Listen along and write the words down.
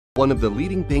One of the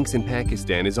leading banks in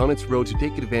Pakistan is on its road to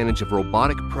take advantage of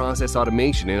robotic process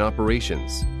automation in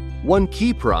operations. One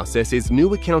key process is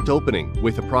new account opening,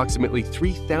 with approximately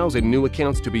 3,000 new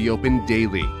accounts to be opened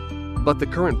daily. But the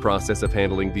current process of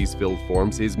handling these filled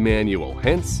forms is manual,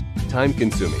 hence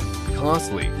time-consuming,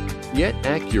 costly, yet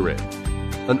accurate.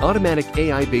 An automatic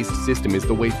AI-based system is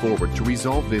the way forward to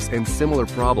resolve this and similar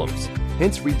problems,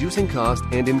 hence reducing cost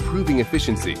and improving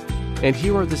efficiency. And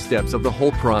here are the steps of the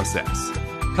whole process.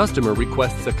 Customer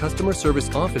requests a customer service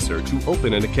officer to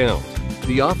open an account.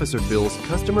 The officer fills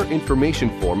customer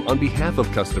information form on behalf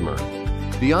of customer.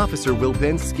 The officer will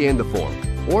then scan the form,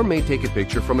 or may take a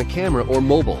picture from a camera or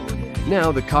mobile.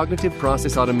 Now the cognitive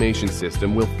process automation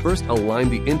system will first align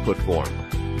the input form.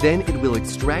 Then it will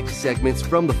extract segments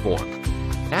from the form.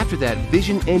 After that,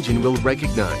 Vision Engine will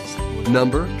recognize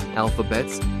number,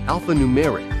 alphabets,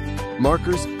 alphanumeric,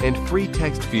 markers, and free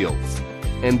text fields.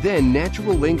 And then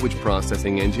Natural Language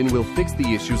Processing Engine will fix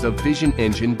the issues of Vision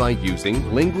Engine by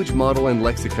using language model and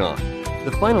lexicon.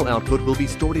 The final output will be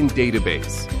stored in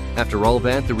database. After all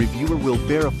that, the reviewer will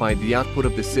verify the output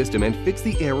of the system and fix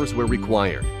the errors where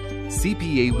required.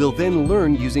 CPA will then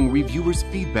learn using reviewers'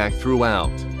 feedback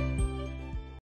throughout.